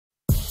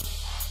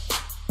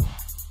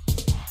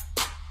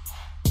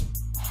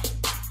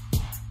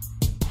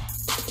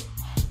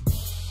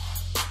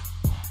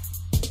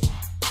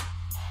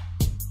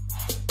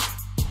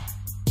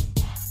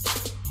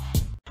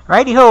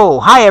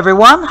Righty-ho! Hi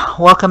everyone!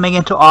 Welcome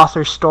again to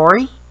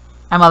AuthorStory.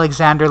 I'm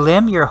Alexander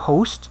Lim, your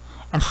host,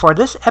 and for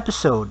this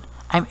episode,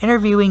 I'm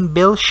interviewing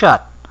Bill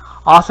Schutt,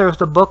 author of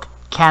the book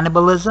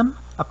Cannibalism,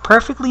 A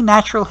Perfectly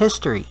Natural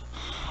History.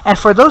 And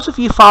for those of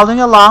you following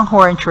along who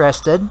are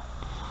interested,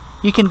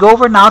 you can go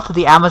over now to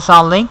the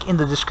Amazon link in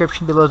the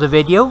description below the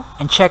video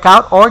and check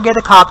out or get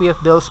a copy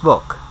of Bill's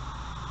book.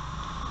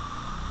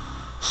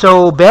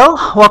 So, Bill,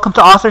 welcome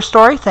to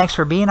AuthorStory. Thanks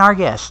for being our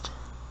guest.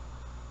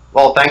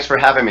 Well, thanks for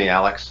having me,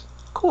 Alex.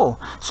 Cool.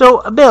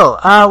 So, Bill,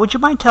 would you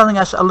mind telling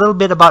us a little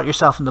bit about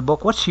yourself in the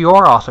book? What's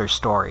your author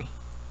story?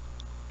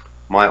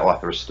 My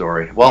author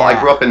story. Well, Yeah. I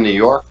grew up in New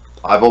York.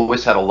 I've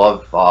always had a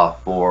love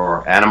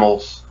for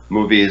animals,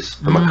 movies,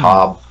 the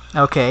macabre.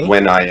 Okay.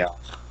 When I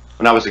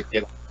was a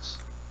kid,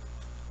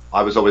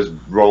 I was always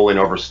rolling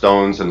over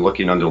stones and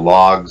looking under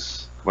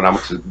logs. When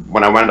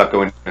I wound up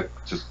going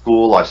to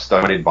school, I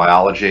studied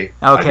biology.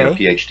 Okay. I did a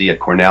PhD at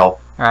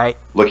Cornell, Right.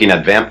 looking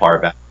at vampire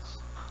bats.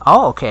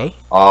 Oh, okay.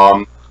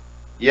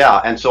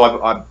 Yeah, and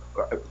so I'm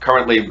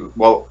currently,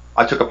 well,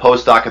 I took a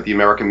postdoc at the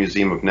American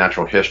Museum of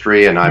Natural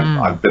History, and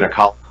I've been a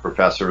college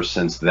professor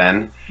since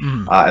then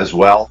as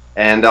well.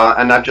 And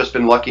I've just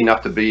been lucky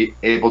enough to be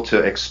able to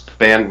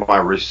expand my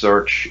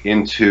research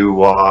into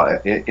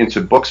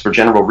books for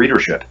general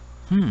readership,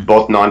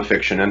 both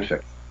nonfiction and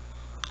fiction.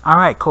 All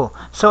right, cool.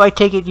 So I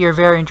take it you're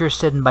very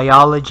interested in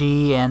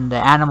biology and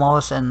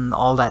animals and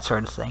all that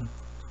sort of thing.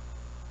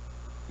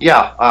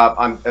 Yeah,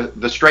 I'm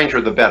the stranger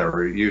the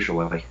better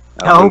usually.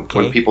 Okay.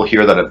 When people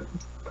hear that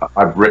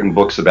I've written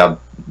books about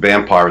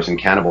vampires and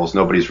cannibals,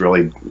 nobody's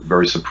really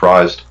very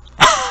surprised.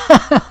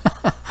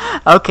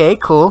 Okay,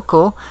 cool,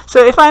 cool.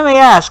 So if I may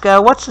ask,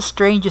 what's the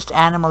strangest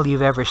animal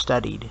you've ever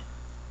studied?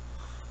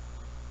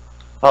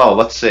 Oh,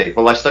 let's see.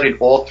 Well, I studied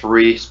all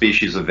three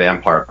species of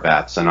vampire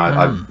bats, and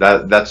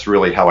that's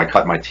really how I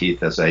cut my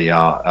teeth as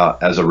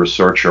a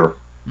researcher.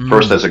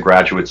 First as a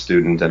graduate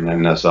student, and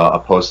then as a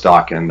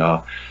postdoc, and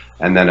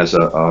then as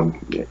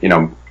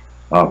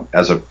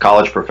a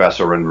college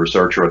professor and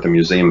researcher at the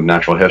Museum of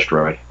Natural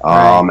History.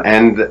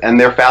 And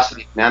they're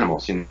fascinating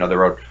animals. You know,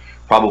 there are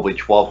probably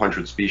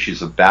 1,200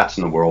 species of bats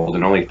in the world,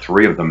 and only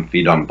 3 of them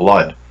feed on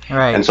blood.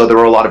 Right. And so there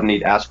were a lot of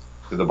neat aspects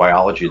to the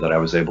biology that I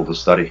was able to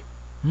study.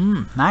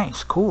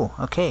 Nice, cool.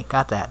 Okay,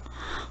 got that.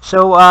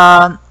 So,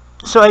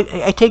 so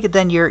I take it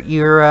then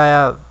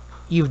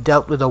you've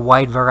dealt with a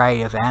wide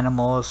variety of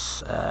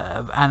animals,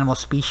 animal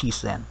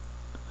species then.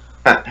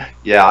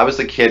 Yeah, I was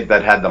the kid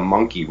that had the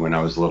monkey when I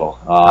was little.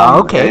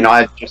 Okay. You know,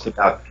 I had just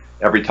about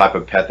every type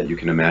of pet that you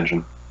can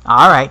imagine.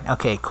 All right.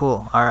 Okay,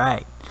 cool. All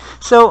right.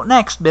 So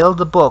next, Bill,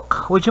 the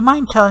book. Would you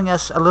mind telling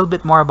us a little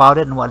bit more about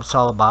it and what it's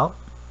all about?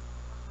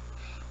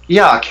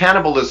 Yeah,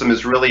 Cannibalism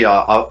is really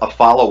a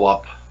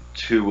follow-up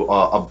to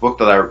a book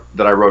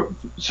that I wrote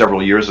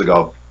several years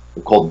ago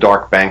called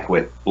Dark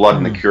Banquet: Blood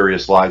and the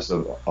Curious Lives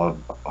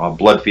of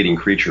Blood-Feeding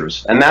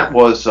Creatures. And that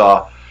was,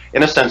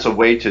 in a sense, a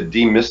way to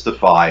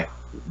demystify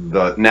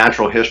the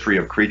natural history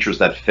of creatures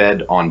that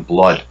fed on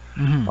blood.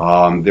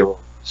 There were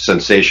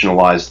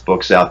sensationalized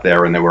books out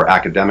there, and there were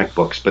academic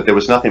books, but there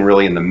was nothing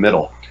really in the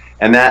middle.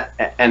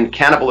 And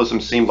cannibalism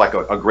seemed like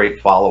a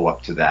great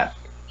follow-up to that.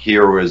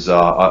 Here was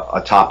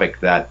a topic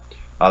that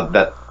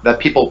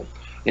people,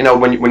 you know,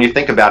 when you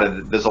think about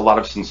it, there's a lot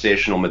of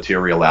sensational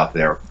material out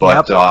there.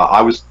 But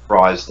I was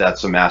surprised at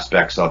some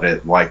aspects of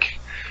it, like,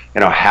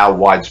 you know, how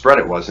widespread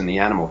it was in the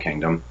animal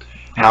kingdom,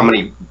 how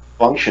many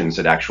functions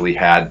it actually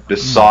had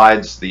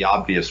besides the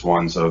obvious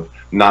ones of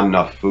not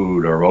enough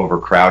food or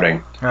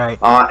overcrowding. Right.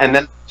 And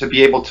then to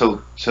be able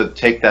to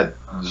take that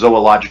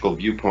zoological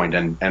viewpoint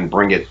and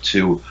bring it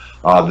to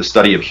the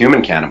study of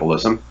human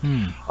cannibalism.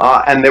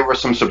 And there were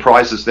some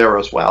surprises there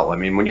as well. I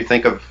mean, when you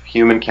think of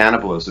human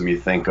cannibalism, you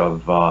think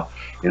of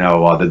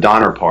the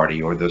Donner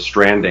Party or the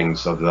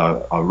strandings of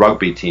the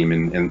rugby team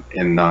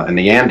in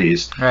the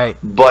Andes. Right.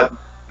 But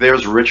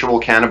there's ritual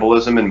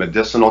cannibalism and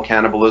medicinal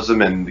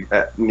cannibalism, and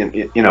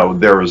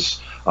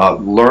there's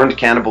learned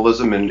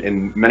cannibalism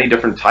in many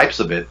different types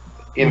of it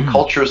in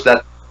cultures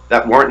that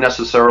weren't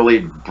necessarily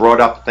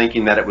brought up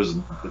thinking that it was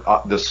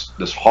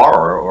this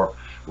horror or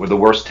the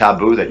worst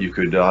taboo that you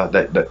could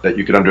that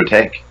you could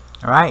undertake.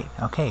 Right.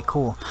 Okay.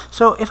 Cool.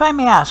 So, if I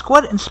may ask,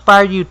 what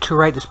inspired you to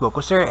write this book?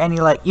 Was there any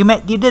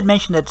you did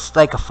mention that it's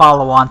like a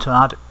follow-on to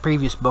another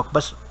previous book,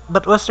 but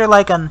was there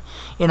like an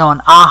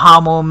aha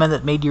moment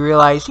that made you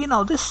realize,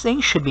 this thing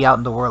should be out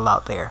in the world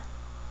out there?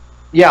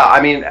 Yeah, I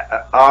mean,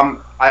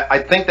 I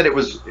think that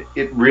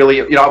it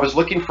really, I was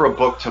looking for a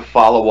book to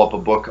follow up a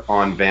book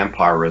on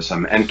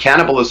vampirism, and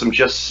cannibalism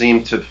just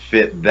seemed to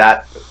fit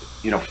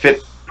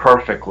fit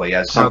perfectly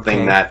as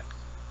something that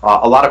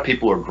a lot of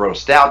people are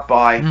grossed out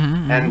by,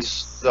 and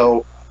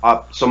so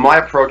my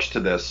approach to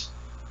this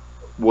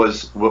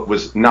was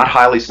not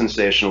highly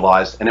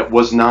sensationalized, and it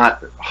was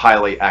not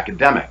highly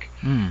academic.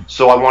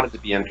 So I wanted to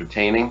be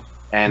entertaining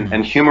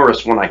and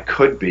humorous when I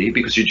could be,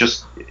 because you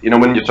just,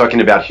 when you're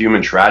talking about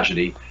human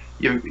tragedy,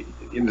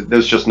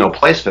 there's just no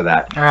place for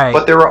that. Right.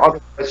 But there are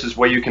other places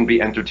where you can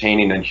be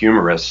entertaining and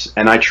humorous,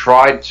 and I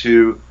tried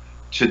to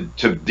to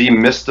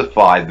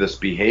demystify this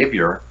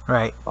behavior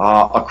Right.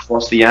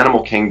 across the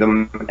animal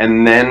kingdom,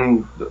 and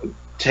then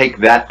take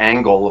that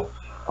angle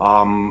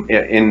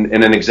in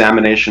an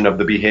examination of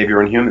the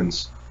behavior in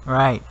humans.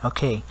 Right.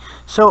 Okay.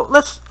 So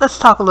let's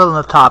talk a little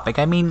on the topic.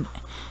 I mean,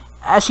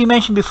 as you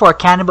mentioned before,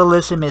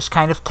 cannibalism is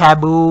kind of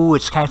taboo.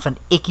 It's kind of an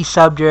icky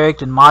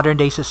subject in modern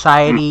day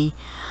society.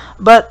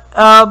 But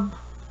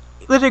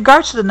with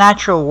regards to the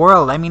natural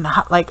world, I mean,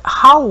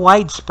 how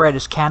widespread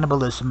is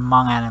cannibalism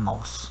among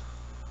animals?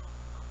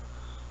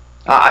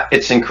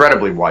 It's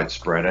incredibly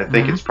widespread. I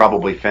think it's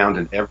probably found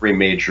in every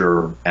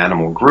major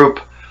animal group.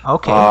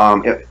 Okay.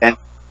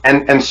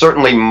 And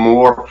certainly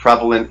more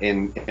prevalent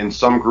in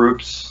some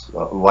groups,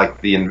 like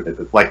the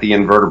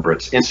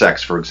invertebrates,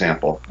 insects, for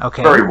example.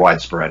 Okay. Very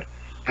widespread.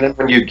 And then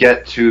when you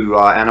get to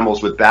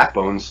animals with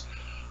backbones,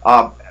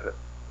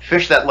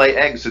 fish that lay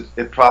eggs,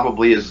 it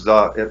probably is.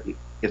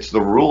 It's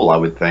the rule, I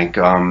would think.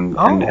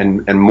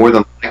 And more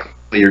than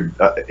likely,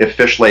 if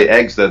fish lay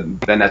eggs, then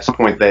at some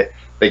point they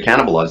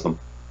cannibalize them.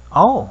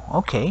 Oh,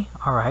 okay.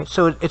 All right.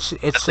 So it's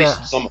At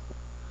least some.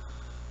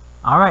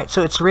 all right.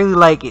 So it's really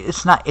like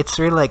it's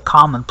really like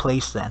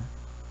commonplace then.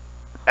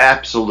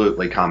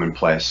 Absolutely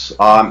commonplace.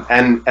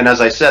 And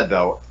as I said,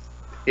 though,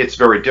 it's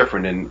very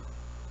different. And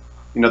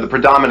the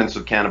predominance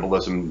of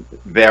cannibalism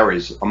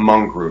varies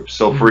among groups.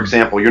 So, for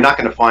example, you're not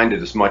going to find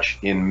it as much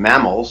in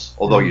mammals,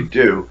 although you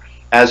do,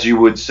 as you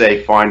would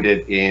say find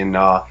it in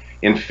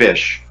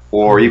fish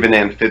or even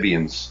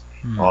amphibians,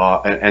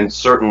 and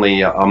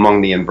certainly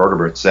among the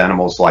invertebrates,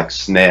 animals like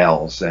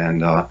snails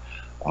and the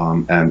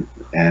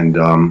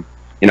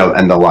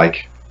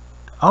like.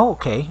 Oh,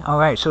 okay. All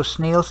right. So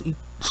snails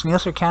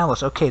are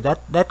cannibals. Okay,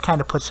 that kind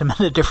of puts them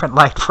in a different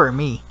light for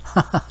me.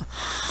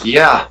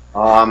 Yeah.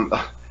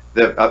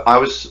 I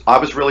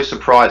was really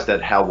surprised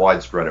at how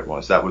widespread it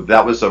was. That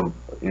was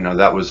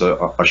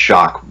a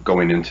shock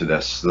going into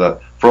this.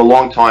 For a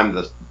long time,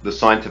 the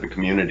scientific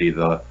community,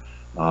 the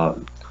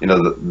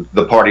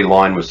party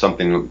line was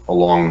something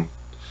along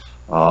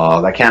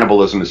that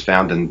cannibalism is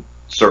found in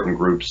certain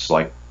groups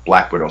like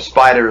black widow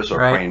spiders or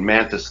praying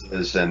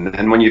mantises,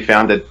 and when you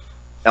found it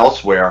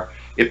elsewhere,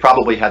 it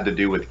probably had to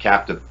do with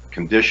captive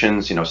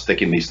conditions,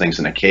 sticking these things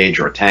in a cage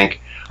or a tank,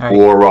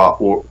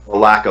 or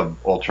lack of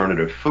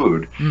alternative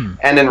food.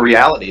 And in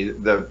reality,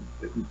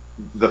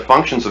 the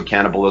functions of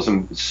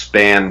cannibalism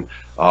span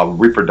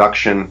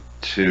reproduction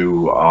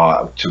to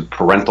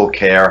parental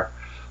care,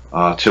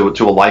 to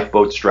a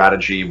lifeboat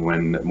strategy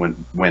when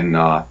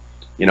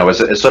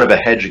as sort of a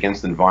hedge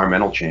against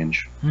environmental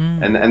change.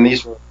 And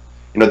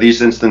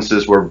these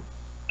instances were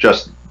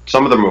just,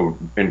 some of them were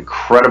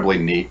incredibly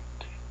neat,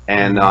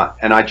 and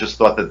I just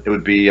thought that it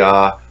would be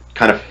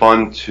kind of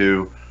fun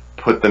to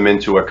put them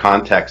into a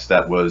context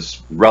that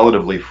was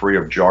relatively free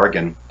of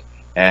jargon,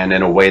 and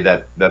in a way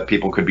that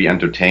people could be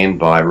entertained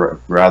by,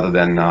 rather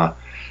than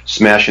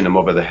smashing them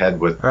over the head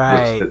with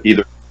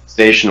either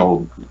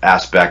sensational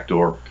aspect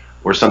or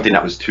something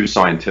that was too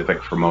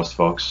scientific for most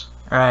folks.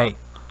 Right.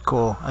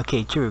 Cool.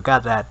 Okay, true.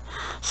 Got that.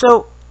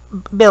 So,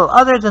 Bill,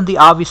 other than the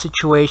obvious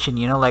situation,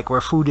 like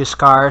where food is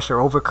scarce or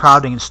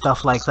overcrowding and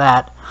stuff like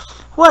that,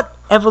 what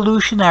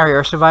evolutionary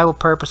or survival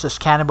purpose does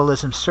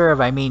cannibalism serve?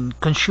 I mean,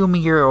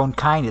 consuming your own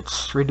kind,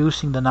 it's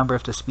reducing the number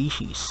of the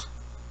species.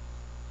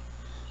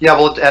 Yeah,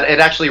 well, it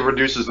actually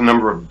reduces the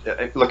number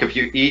of. Look, if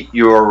you eat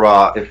your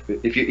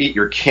if you eat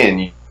your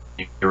kin,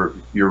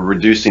 you're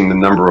reducing the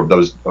number of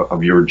those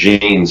of your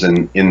genes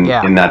in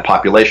that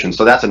population.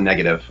 So that's a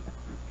negative.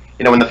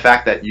 And the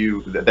fact that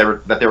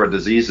there are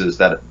diseases,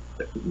 that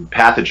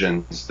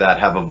pathogens that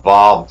have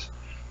evolved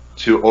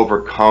to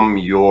overcome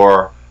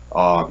your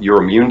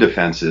immune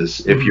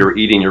defenses. If you're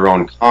eating your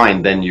own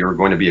kind, then you're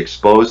going to be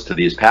exposed to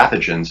these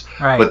pathogens.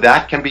 But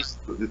that can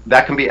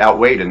be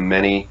outweighed in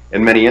many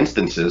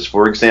instances.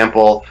 For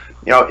example,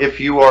 if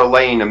you are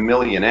laying 1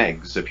 million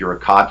eggs, if you're a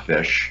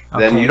codfish,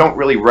 then you don't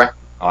really recognize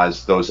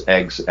those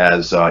eggs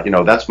as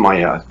that's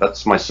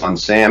my son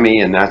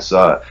Sammy, and that's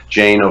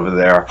Jane over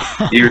there.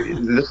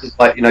 This is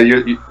like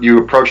you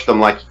approach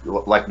them like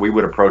we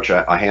would approach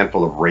a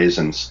handful of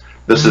raisins.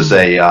 This is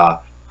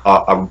a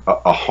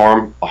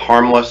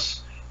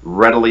harmless,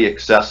 readily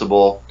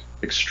accessible,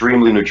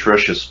 extremely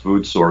nutritious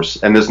food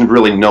source, and there's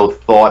really no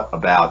thought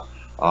about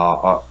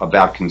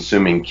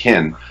consuming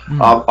kin.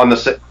 On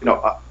the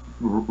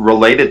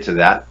related to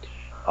that,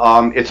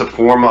 it's a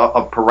form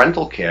of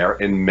parental care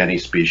in many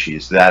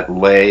species that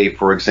lay,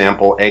 for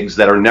example, eggs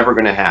that are never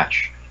going to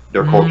hatch.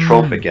 They're called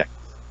trophic eggs,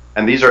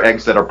 and these are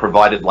eggs that are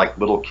provided like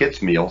little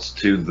kids' meals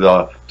to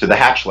the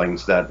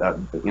hatchlings that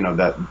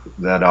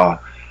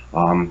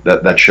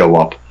show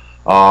up.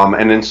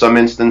 And in some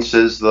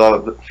instances,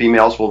 the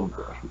females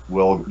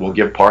will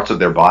give parts of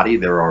their body.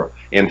 There are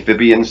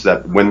amphibians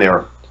that when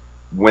their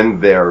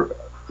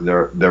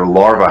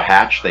larvae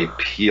hatch, they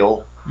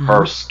peel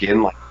her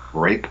skin like a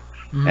grape,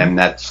 and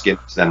that skin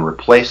is then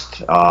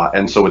replaced.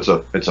 And so it's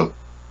a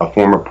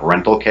form of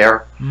parental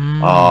care.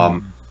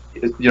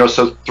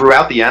 So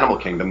throughout the animal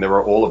kingdom, there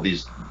are all of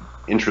these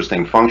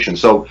interesting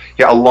functions. So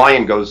a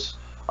lion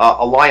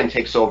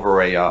takes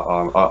over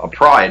a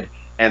pride,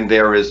 and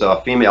there is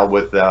a female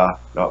with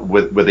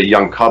a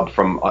young cub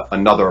from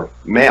another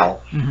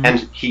male, and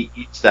he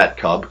eats that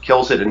cub,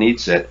 kills it, and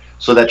eats it,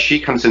 so that she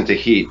comes into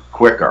heat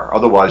quicker.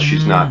 Otherwise,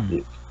 she's not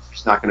going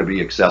to be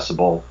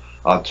accessible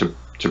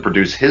to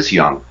produce his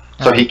young.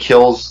 So he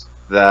kills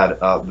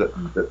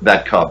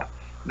that cub.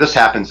 This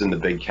happens in the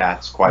big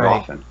cats quite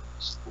often.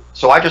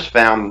 So I just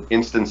found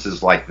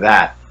instances like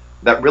that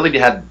really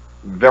had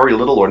very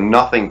little or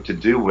nothing to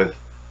do with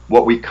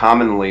what we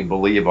commonly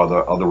believe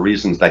are the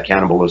reasons that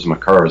cannibalism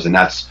occurs, and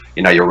that's,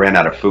 you ran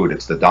out of food.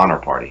 It's the Donner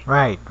Party.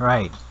 Right.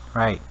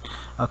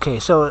 Okay,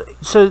 so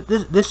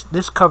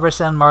this covers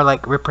then more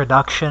like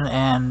reproduction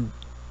and,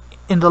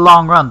 in the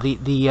long run,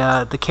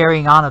 the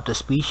carrying on of the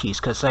species,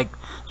 because like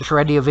there's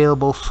already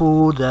available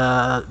food.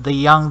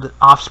 The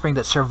offspring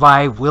that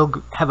survive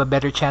will have a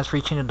better chance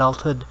reaching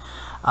adulthood,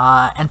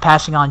 and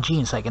passing on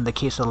genes, like in the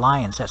case of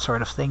lions, that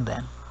sort of thing.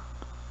 Then.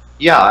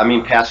 Yeah, I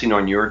mean, passing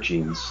on your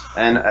genes,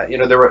 and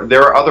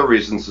there are other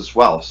reasons as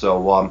well.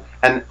 So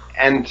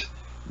and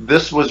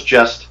this was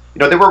just,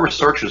 there were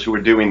researchers who were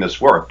doing this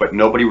work, but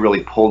nobody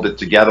really pulled it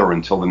together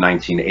until the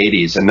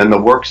 1980s, and then the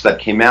works that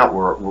came out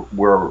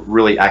were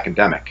really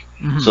academic.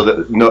 So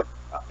that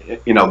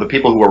the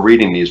people who were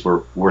reading these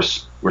were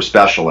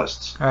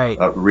specialists,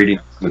 reading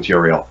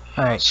material.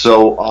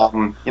 So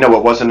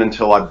it wasn't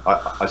until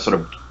I sort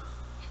of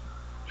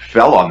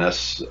fell on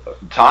this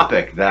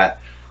topic that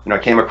I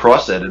came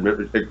across it and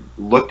it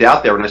looked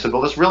out there, and I said,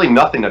 well, there's really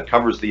nothing that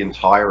covers the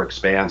entire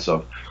expanse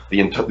of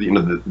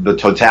the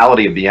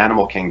totality of the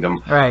animal kingdom,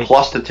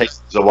 plus to take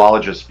the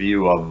zoologist's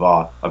view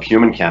of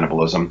human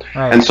cannibalism.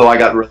 And so I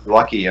got really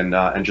lucky and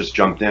just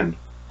jumped in.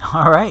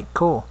 All right,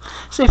 cool.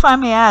 So if I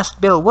may ask,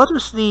 Bill, what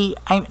was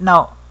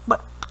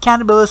but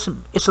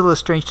cannibalism is a little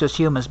strange to us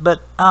humans,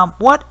 but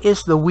what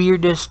is the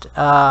weirdest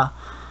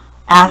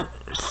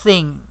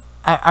thing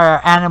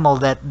or animal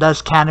that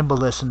does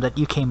cannibalism that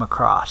you came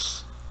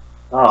across?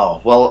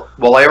 Oh, well,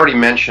 I already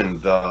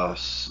mentioned the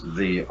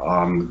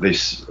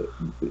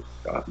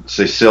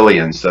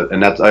Sicilians,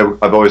 and that's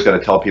I've always got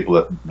to tell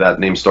people that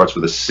name starts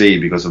with a C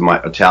because of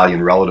my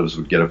Italian relatives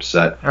would get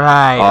upset.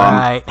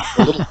 Right.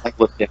 The little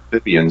legless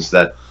amphibians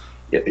that,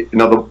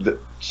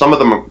 some of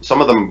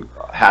them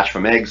hatch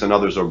from eggs and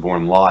others are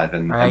born live,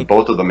 and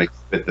both of them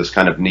exhibit this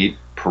kind of neat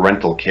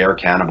parental care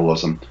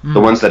cannibalism. The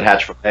ones that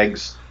hatch from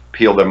eggs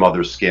peel their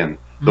mother's skin.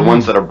 The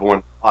ones that are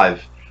born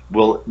live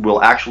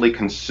will actually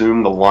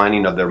consume the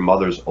lining of their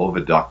mother's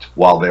oviduct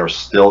while they're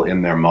still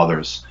in their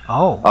mothers.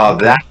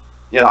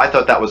 I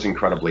thought that was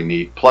incredibly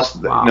neat. Plus,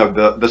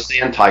 the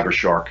sand tiger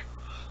shark,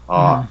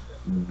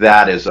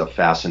 that is a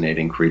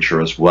fascinating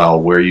creature as well,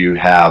 where you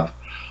have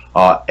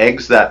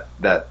eggs that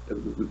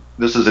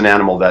this is an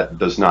animal that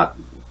does not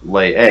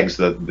lay eggs.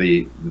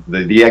 The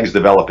eggs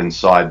develop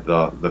inside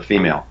the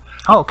female.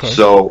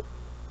 So,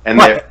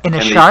 in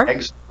a shark?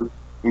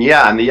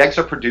 And the eggs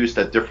are produced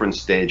at different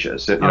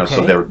stages. So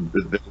they're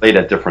laid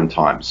at different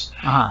times.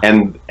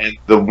 And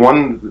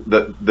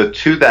the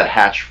two that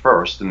hatch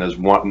first, and there's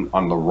one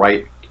on the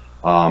right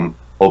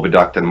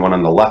oviduct and one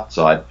on the left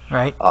side.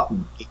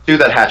 The two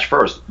that hatch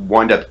first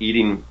wind up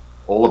eating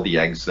all of the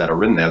eggs that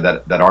are in there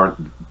that aren't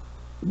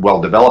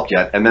well developed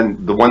yet, and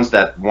then the ones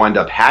that wind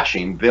up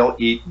hatching, they'll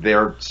eat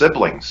their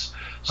siblings,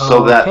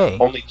 so that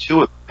only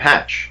two of them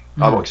hatch.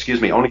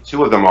 Only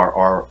two of them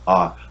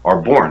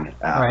are born.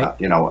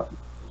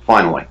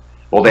 Finally,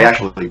 well, they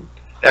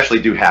actually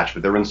do hatch,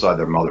 but they're inside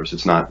their mothers.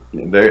 It's not,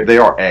 they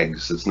are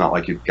eggs. It's not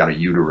like you've got a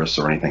uterus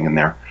or anything in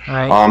there.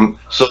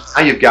 So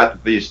now you've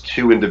got these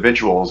two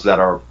individuals that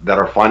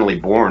are finally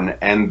born,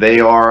 and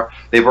they're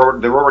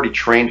already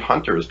trained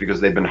hunters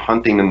because they've been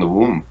hunting in the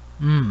womb,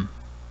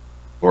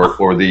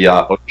 or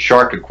the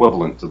shark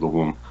equivalent to the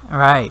womb.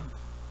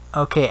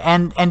 Okay,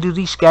 and do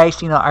these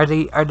guys, are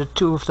the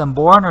two of them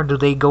born, or do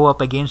they go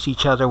up against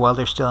each other while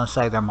they're still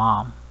inside their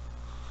mom?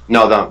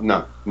 No,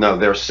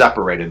 they're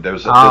separated.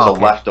 There's a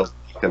left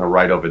oviduct and a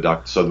right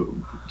oviduct.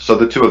 So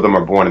the two of them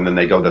are born, and then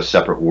they go their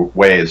separate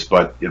ways.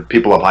 But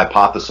people have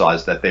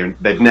hypothesized that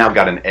they've now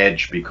got an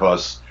edge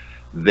because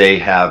they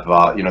have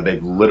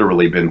they've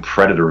literally been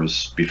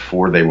predators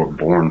before they were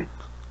born.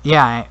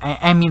 Yeah,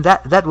 I mean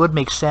that would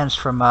make sense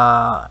from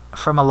a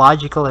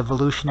logical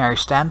evolutionary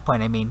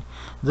standpoint. I mean,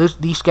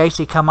 these guys,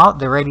 they come out,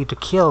 they're ready to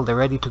kill, they're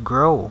ready to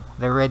grow,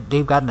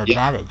 they've got an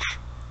advantage.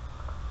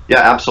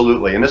 Yeah,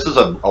 absolutely. And this is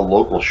a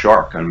local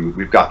shark, and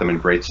we've got them in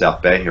Great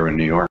South Bay here in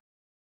New York.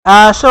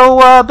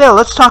 So Bill,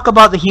 let's talk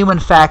about the human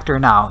factor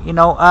now.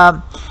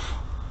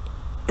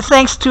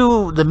 Thanks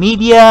to the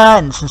media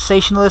and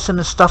sensationalism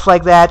and stuff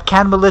like that,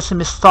 cannibalism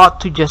is thought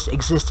to just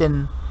exist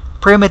in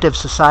primitive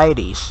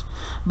societies.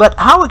 But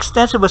how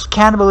extensive was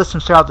cannibalism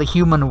throughout the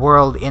human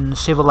world in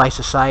civilized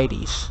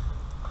societies?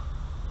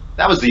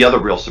 That was the other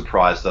real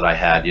surprise that I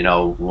had.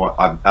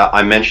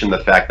 I mentioned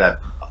the fact that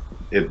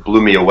it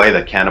blew me away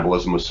that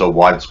cannibalism was so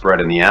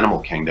widespread in the animal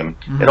kingdom.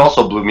 It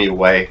also blew me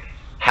away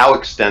how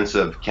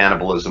extensive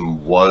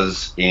cannibalism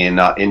was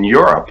in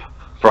Europe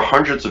for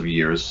hundreds of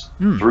years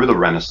through the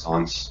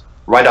Renaissance,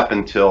 right up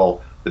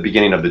until the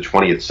beginning of the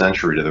 20th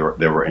century.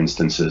 There were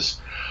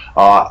instances.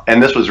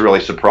 And this was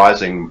really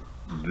surprising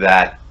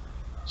that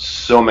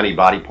so many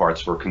body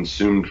parts were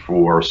consumed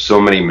for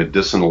so many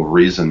medicinal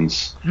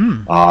reasons,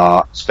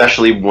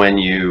 especially when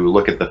you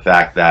look at the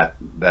fact that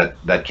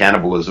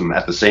cannibalism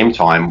at the same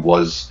time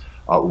was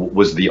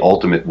the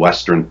ultimate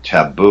Western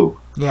taboo.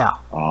 Yeah.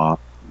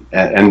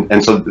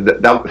 And so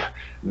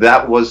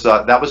that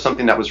was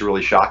something that was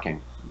really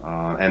shocking.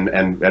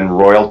 And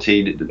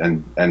royalty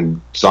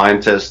and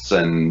scientists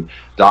and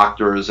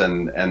doctors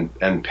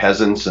and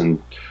peasants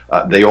and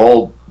they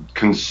all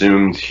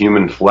consumed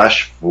human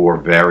flesh for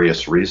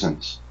various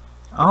reasons.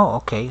 Oh,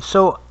 okay.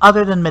 So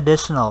other than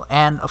medicinal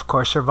and of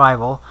course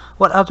survival,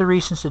 what other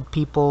reasons did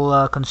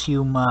people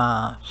consume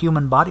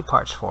human body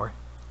parts for?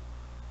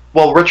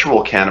 Well,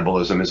 ritual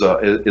cannibalism is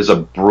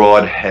a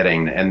broad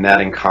heading, and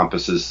that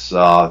encompasses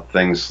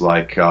things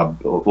like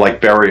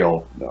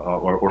burial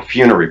or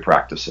funerary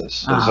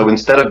practices. So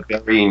instead of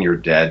burying your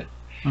dead,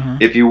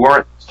 if you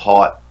weren't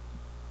taught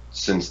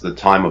since the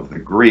time of the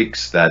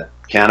Greeks that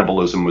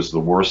cannibalism was the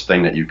worst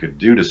thing that you could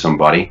do to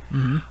somebody,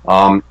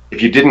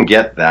 if you didn't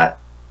get that,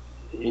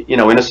 in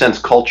a sense,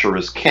 culture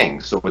is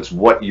king. So it's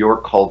what your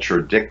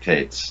culture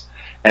dictates,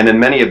 and in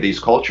many of these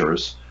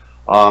cultures.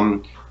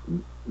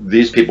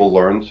 These people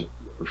learned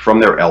from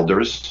their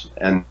elders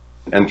and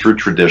through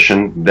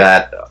tradition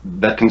that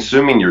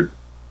consuming your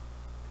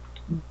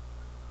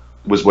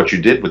was what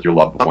you did with your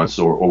loved ones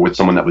or with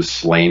someone that was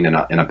slain in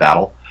a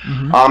battle.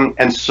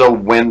 And so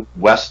when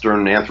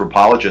Western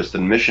anthropologists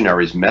and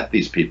missionaries met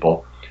these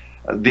people,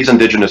 these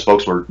indigenous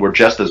folks were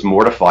just as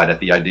mortified at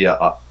the idea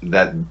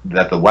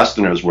that the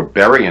Westerners were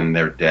burying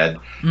their dead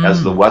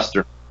as the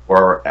Western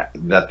or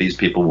that these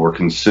people were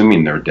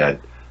consuming their dead.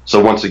 So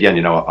once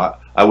again,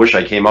 I wish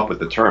I came up with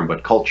the term,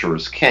 but culture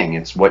is king.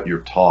 It's what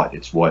you're taught.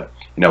 It's what,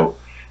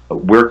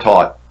 we're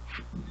taught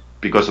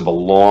because of a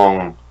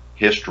long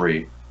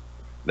history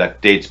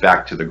that dates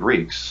back to the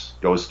Greeks,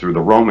 goes through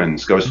the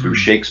Romans, goes through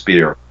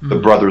Shakespeare, the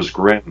Brothers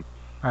Grimm,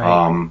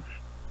 on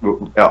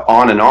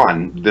and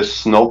on, this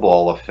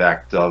snowball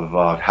effect of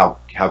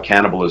how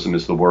cannibalism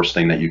is the worst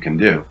thing that you can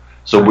do.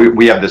 So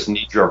we have this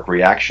knee-jerk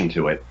reaction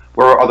to it,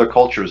 where other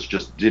cultures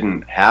just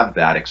didn't have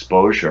that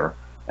exposure.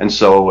 And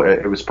so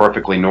it was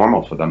perfectly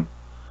normal for them.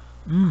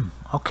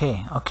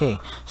 Okay.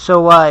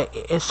 So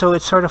so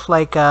it's sort of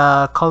like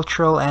a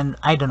cultural and,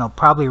 I don't know,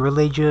 probably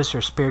religious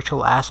or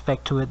spiritual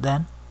aspect to it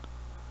then?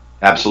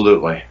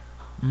 Absolutely.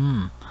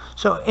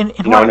 So in and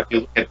if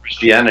you look at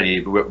Christianity,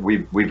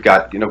 we've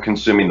got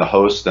consuming the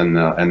host and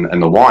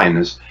the wine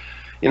is,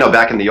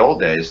 back in the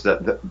old days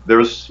that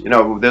there's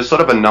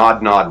sort of a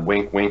nod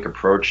wink wink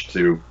approach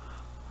to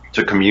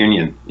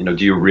communion.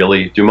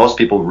 Do most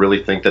people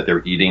really think that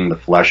they're eating the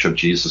flesh of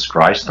Jesus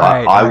Christ?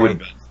 I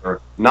would rather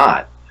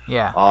not.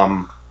 Yeah.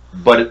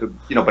 But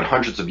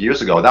hundreds of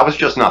years ago, that was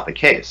just not the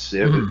case.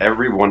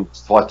 Everyone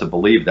was taught to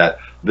believe that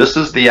this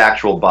is the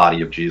actual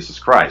body of Jesus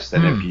Christ,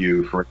 and if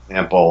you, for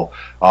example,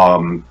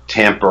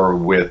 tamper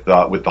with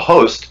the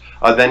host,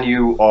 then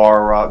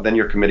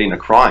you're committing a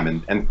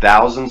crime, and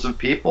thousands of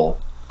people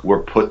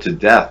were put to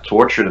death,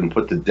 tortured and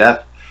put to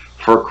death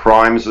for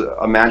crimes,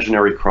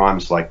 imaginary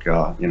crimes like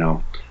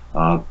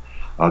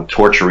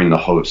torturing the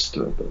host,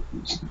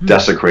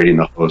 desecrating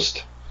the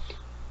host.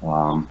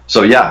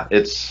 So yeah,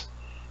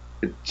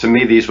 to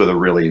me these were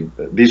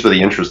the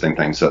interesting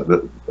things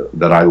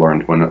that I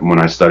learned when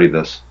I studied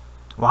this.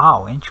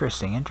 Wow,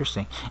 interesting.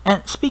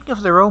 And speaking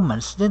of the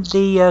Romans, did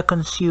they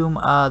consume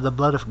the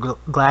blood of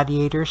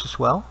gladiators as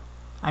well?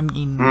 I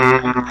mean,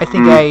 I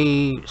think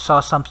I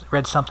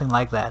read something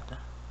like that.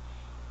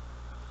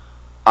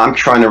 I'm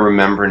trying to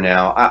remember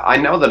now. I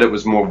know that it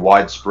was more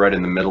widespread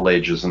in the Middle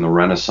Ages and the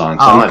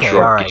Renaissance. I'm not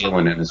sure if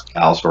Galen and his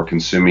pals were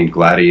consuming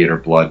gladiator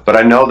blood, but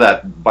I know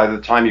that by the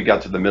time you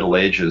got to the Middle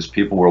Ages,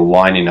 people were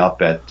lining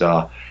up at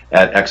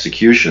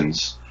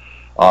executions,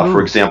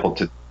 for example,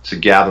 to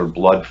gather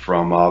blood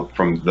from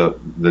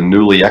the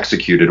newly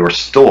executed or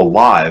still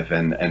alive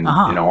and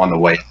on the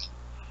way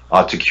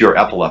to cure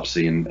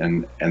epilepsy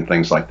and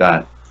things like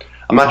that.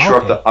 I'm not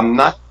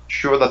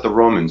sure that the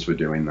Romans were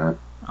doing that.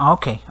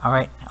 Okay, all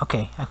right.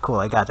 Okay, cool.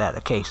 I got that.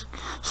 Okay,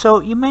 so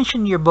you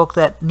mentioned in your book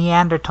that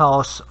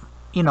Neanderthals,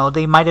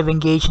 they might have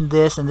engaged in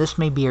this, and this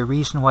may be a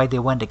reason why they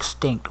went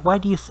extinct. Why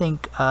do you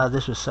think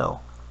this was so?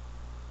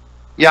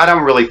 Yeah, I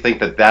don't really think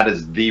that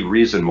is the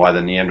reason why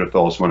the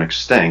Neanderthals went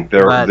extinct.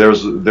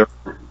 There's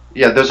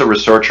a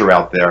researcher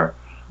out there,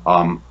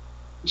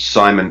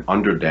 Simon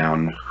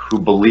Underdown, who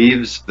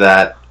believes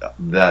that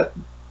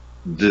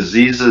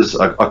diseases,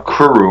 a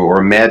kuru or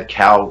a mad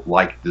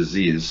cow-like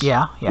disease,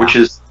 which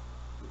is,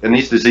 and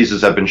these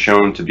diseases have been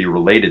shown to be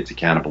related to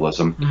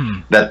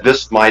cannibalism, that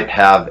this might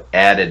have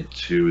added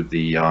to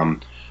the,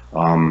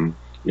 to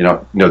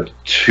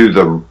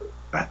the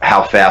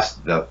how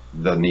fast the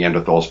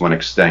Neanderthals went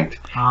extinct,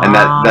 and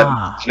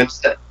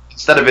that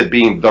instead of it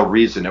being the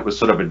reason, it was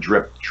sort of a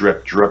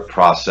drip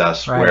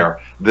process where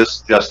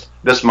this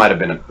might have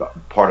been a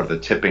part of the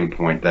tipping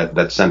point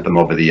that sent them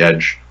over the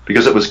edge,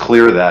 because it was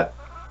clear that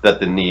the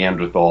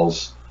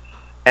Neanderthals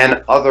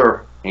and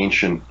other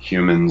ancient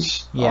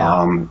humans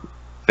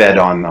fed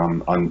on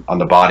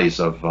the bodies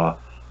of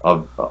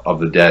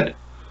the dead.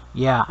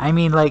 Yeah, I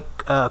mean, like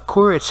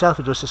Kuru itself,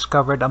 it was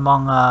discovered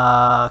among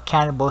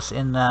cannibals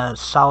in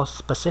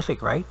South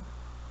Pacific, right?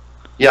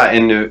 Yeah,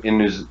 in New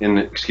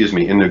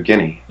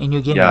Guinea. In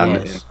New Guinea, Yeah,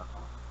 yes.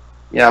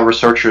 yeah,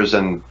 researchers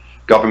and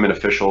government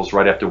officials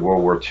right after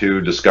World War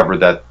II discovered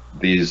that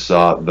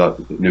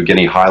the New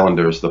Guinea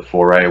Highlanders, the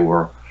Foray,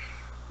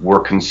 were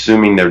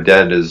consuming their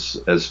dead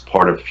as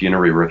part of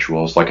funerary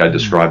rituals, like I Mm,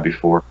 described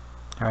before.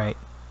 all right.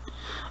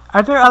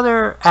 Are there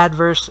other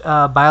adverse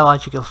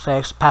biological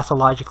effects,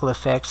 pathological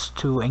effects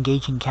to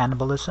engaging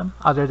cannibalism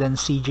other than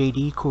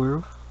CJD,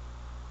 Kuru?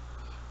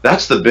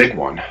 That's the big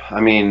one.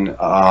 I mean,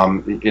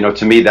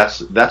 to me, that's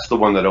the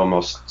one that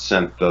almost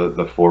sent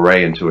the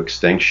foray into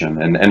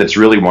extinction, and it's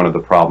really one of the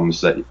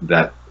problems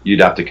that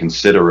you'd have to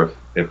consider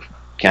if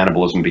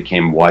cannibalism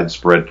became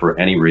widespread for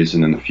any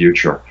reason in the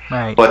future.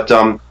 Right. But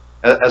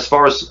as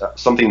far as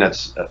something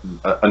that's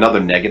another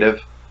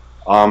negative,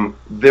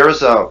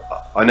 there's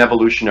an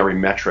evolutionary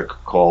metric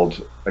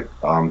called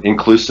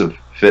inclusive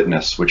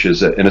fitness, which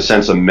is in a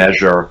sense a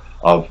measure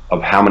of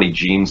how many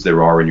genes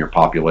there are in your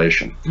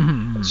population.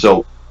 Mm-hmm.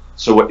 So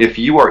if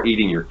you are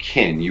eating your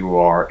kin, you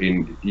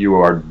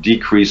are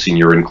decreasing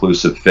your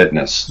inclusive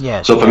fitness.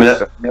 Yes. So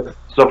Yes.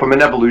 from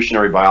an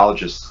evolutionary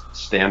biologist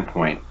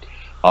standpoint,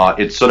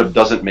 it sort of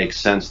doesn't make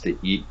sense to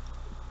eat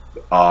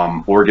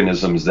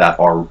organisms that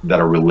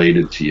are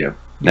related to you.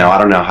 Now I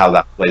don't know how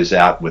that plays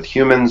out with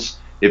humans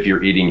if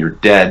you're eating your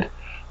dead,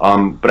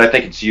 but I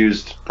think it's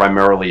used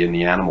primarily in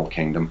the animal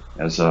kingdom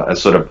as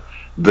sort of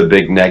the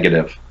big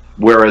negative.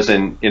 Whereas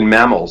in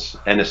mammals,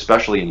 and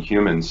especially in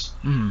humans,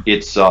 Mm.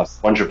 it's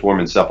spongiform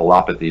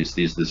encephalopathies,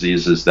 these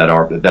diseases that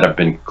have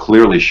been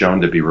clearly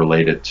shown to be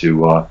related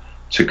to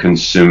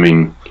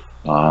consuming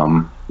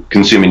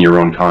your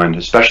own kind,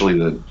 especially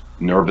the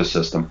nervous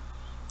system.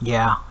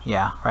 Yeah,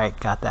 yeah, right,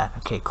 got that.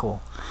 Okay,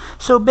 cool.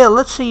 So, Bill,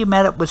 let's say you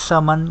met up with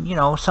someone,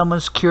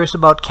 someone's curious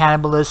about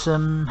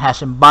cannibalism,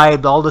 has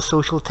imbibed all the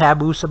social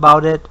taboos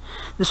about it.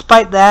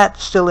 Despite that,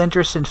 still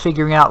interested in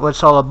figuring out what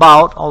it's all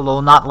about,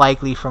 although not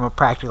likely from a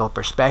practical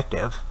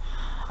perspective,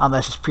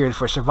 unless it's purely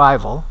for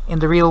survival, in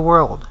the real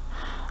world.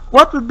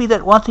 What would be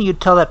that one thing you'd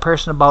tell that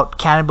person about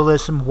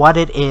cannibalism, what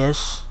it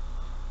is,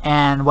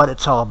 and what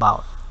it's all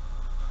about?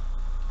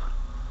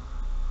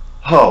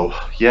 Oh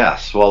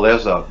yes, well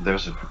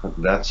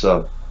that's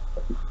a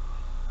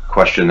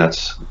question that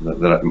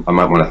I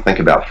might want to think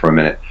about for a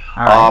minute.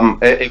 All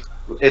right.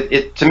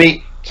 To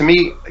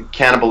me,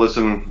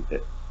 cannibalism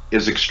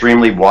is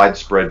extremely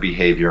widespread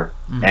behavior,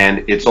 Mm.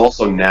 and it's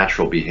also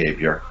natural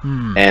behavior,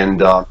 Mm.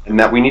 and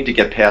that we need to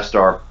get past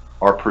our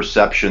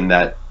perception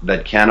that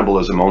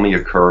cannibalism only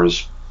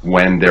occurs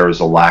when there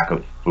is a lack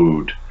of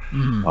food.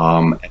 Mm.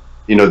 Um,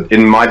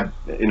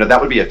 that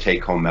would be a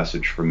take-home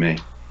message for me.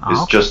 Is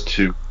Oh, just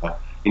to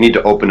you need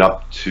to open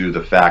up to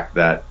the fact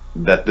that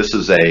this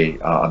is a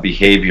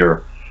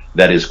behavior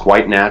that is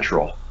quite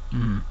natural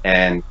mm.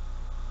 and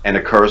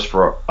occurs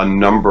for a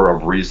number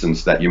of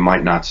reasons that you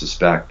might not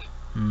suspect.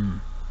 Mm.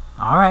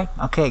 All right.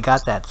 Okay,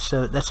 got that.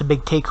 So that's a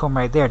big take home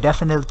right there.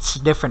 Definitely it's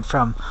different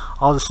from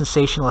all the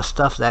sensational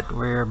stuff that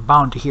we're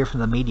bound to hear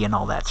from the media and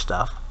all that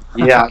stuff.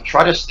 Yeah,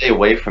 try to stay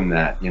away from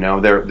that.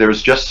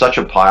 There's just such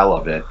a pile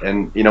of it,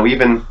 and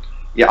even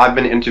I've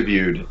been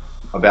interviewed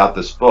about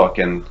this book,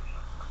 and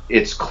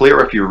it's clear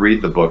if you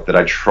read the book that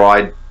I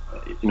tried.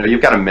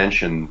 You've got to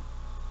mention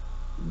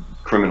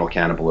criminal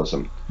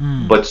cannibalism,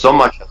 Mm. but so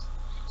much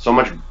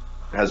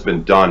has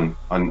been done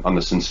on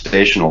the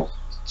sensational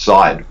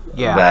side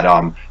Yeah. that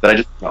I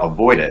just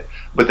avoid it.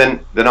 But then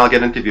I'll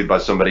get interviewed by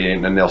somebody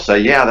and they'll say,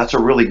 yeah, that's a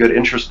really good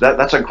interest.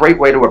 That's a great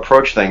way to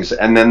approach things.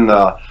 And then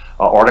the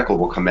article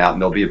will come out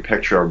and there'll be a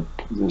picture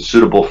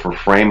suitable for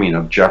framing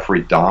of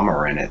Jeffrey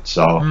Dahmer in it.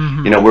 So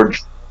Hmm. we're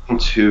drawn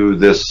to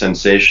this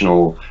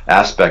sensational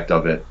aspect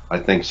of it. I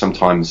think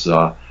sometimes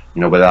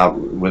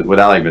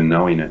without even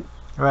knowing it.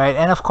 Right,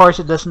 and of course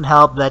it doesn't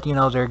help that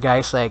there are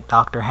guys like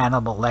Dr.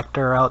 Hannibal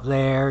Lecter out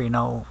there,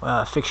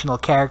 fictional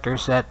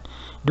characters that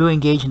do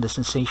engage in the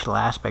sensational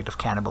aspect of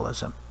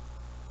cannibalism.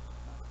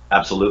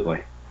 Absolutely.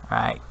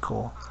 Right,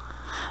 cool.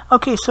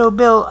 Okay, so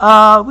Bill,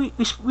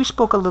 we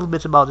spoke a little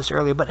bit about this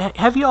earlier, but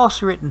have you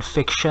also written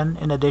fiction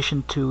in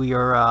addition to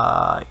your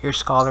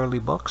scholarly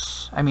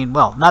books? I mean,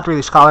 well, not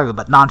really scholarly,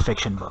 but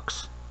nonfiction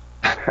books.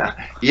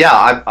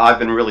 Yeah, I've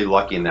been really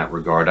lucky in that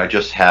regard. I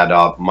just had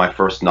my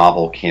first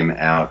novel came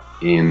out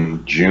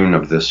in June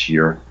of this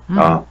year,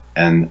 Hmm.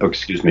 and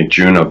excuse me,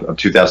 June of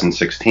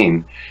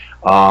 2016,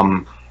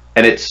 and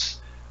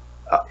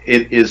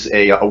it is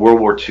a World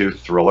War II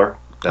thriller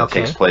that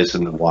takes Okay, place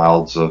in the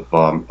wilds of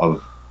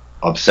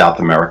South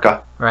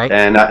America, right.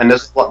 and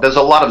there's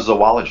a lot of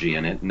zoology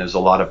in it, and there's a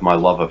lot of my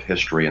love of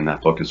history in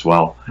that book as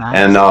well,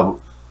 and Nice.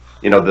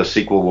 the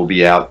sequel will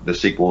be out. The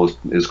sequel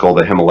is called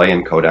the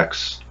Himalayan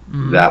Codex.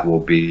 Hmm. That will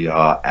be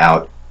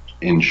out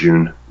in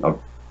June of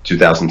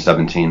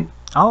 2017.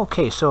 Oh,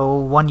 okay, so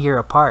 1 year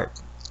apart.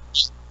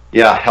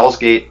 Yeah, Hell's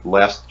Gate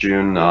last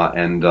June,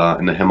 and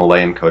the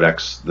Himalayan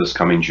Codex this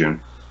coming June.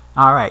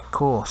 All right,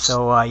 cool.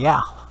 So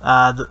yeah,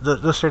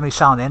 Those certainly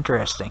sound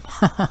interesting.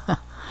 Yeah,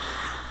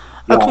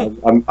 Okay.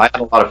 I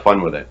had a lot of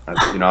fun with it.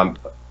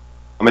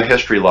 I'm a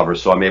history lover,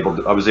 so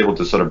I was able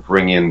to sort of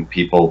bring in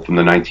people from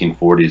the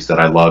 1940s that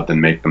I loved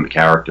and make them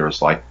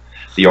characters, like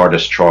the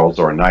artist Charles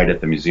R. Knight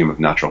at the Museum of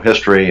Natural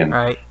History,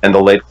 Right. and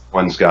the latest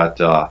one's got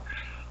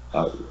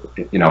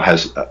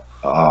has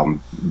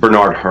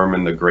Bernard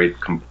Herrmann, the great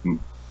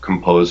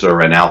composer,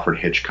 and Alfred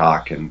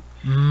Hitchcock, and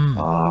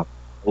a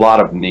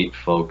lot of neat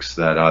folks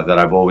that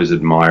I've always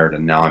admired,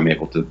 and now I'm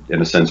able to,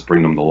 in a sense,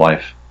 bring them to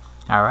life.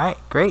 All right.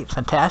 Great.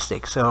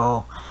 Fantastic.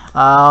 So,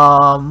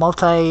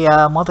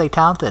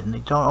 multi-talented.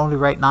 You don't only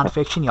write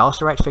nonfiction; you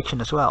also write fiction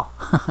as well.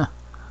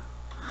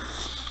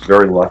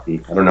 Very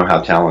lucky. I don't know how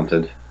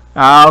talented.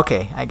 Ah,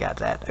 okay. I got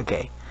that.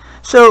 Okay.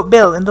 So,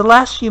 Bill, in the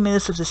last few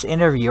minutes of this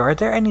interview, are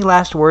there any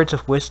last words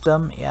of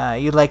wisdom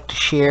you'd like to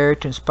share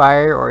to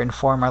inspire or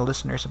inform our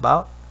listeners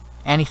about?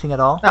 Anything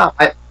at all? No,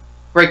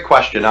 great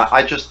question.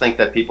 I just think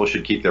that people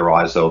should keep their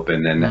eyes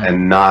open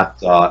and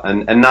not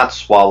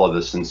swallow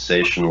the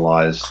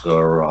sensationalized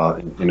or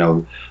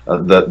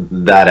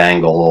that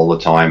angle all the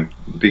time,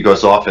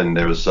 because often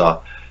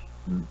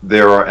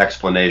there are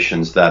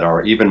explanations that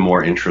are even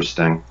more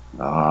interesting.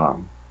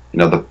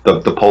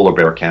 The polar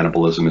bear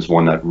cannibalism is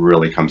one that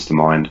really comes to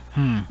mind,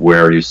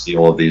 where you see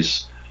all of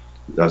these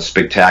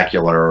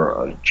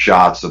spectacular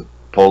shots of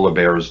polar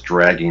bears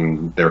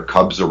dragging their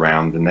cubs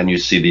around, and then you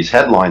see these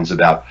headlines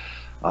about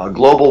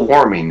global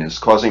warming is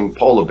causing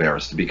polar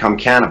bears to become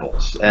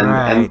cannibals,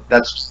 and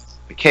that's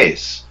the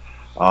case.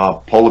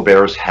 Polar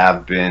bears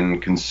have been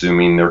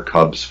consuming their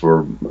cubs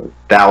for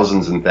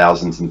thousands and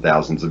thousands and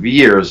thousands of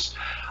years.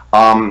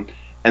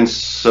 And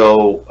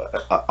so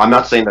I'm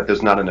not saying that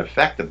there's not an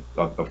effect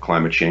of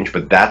climate change,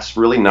 but that's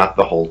really not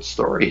the whole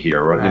story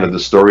here. Right. The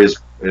story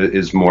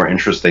is more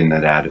interesting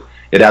than that.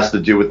 It has to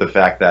do with the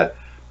fact that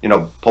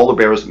male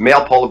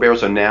polar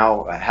bears are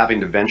now having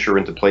to venture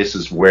into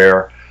places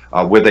where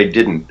they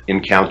didn't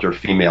encounter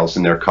females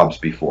in their cubs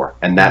before,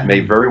 and that may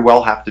very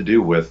well have to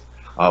do with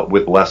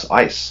less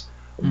ice.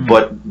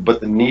 But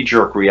the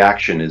knee-jerk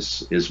reaction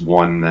is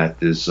one that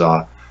is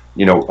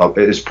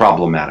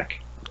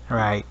problematic.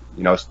 Right.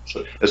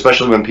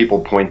 Especially when people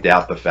point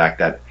out the fact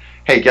that,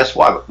 hey, guess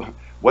what?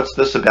 What's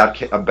this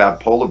about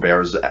polar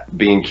bears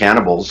being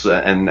cannibals?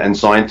 And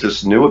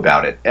scientists knew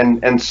about it,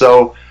 and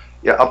so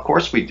yeah, of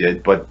course we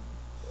did. But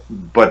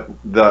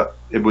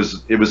it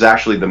was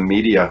actually the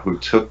media who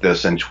took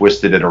this and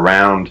twisted it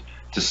around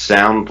to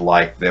sound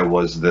like there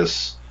was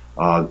this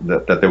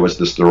that there was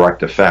this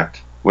direct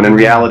effect, when in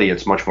reality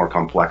it's much more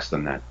complex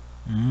than that.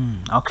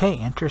 Okay,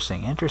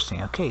 interesting.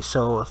 Okay,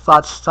 so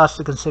thoughts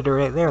to consider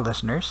right there,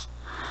 listeners.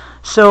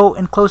 So,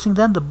 in closing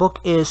then, the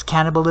book is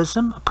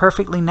Cannibalism, A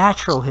Perfectly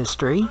Natural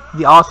History.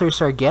 The author is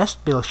our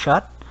guest, Bill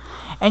Schutt.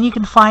 And you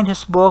can find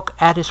his book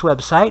at his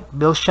website,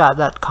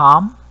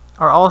 billschutt.com,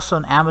 or also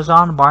on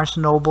Amazon, Barnes &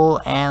 Noble,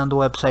 and on the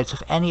websites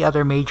of any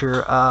other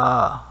major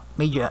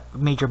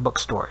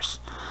bookstores.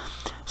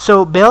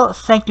 So, Bill,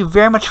 thank you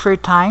very much for your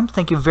time.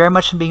 Thank you very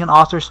much for being an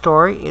Author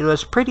Story. It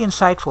was pretty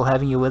insightful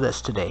having you with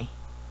us today.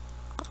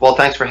 Well,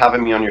 thanks for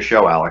having me on your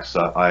show, Alex.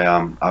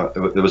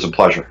 It was a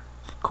pleasure.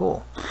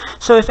 Cool.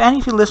 So if any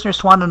of you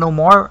listeners want to know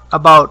more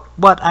about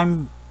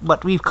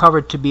what we've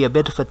covered to be a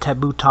bit of a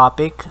taboo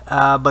topic,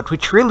 but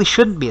which really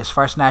shouldn't be as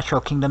far as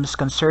Natural Kingdom is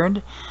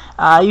concerned,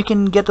 you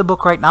can get the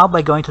book right now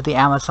by going to the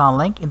Amazon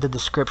link in the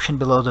description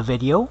below the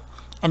video.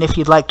 And if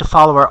you'd like to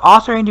follow our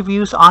author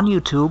interviews on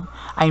YouTube,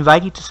 I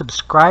invite you to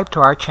subscribe to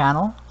our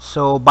channel.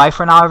 So bye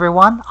for now,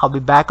 everyone. I'll be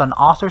back on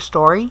Author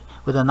Story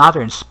with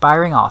another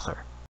inspiring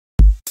author.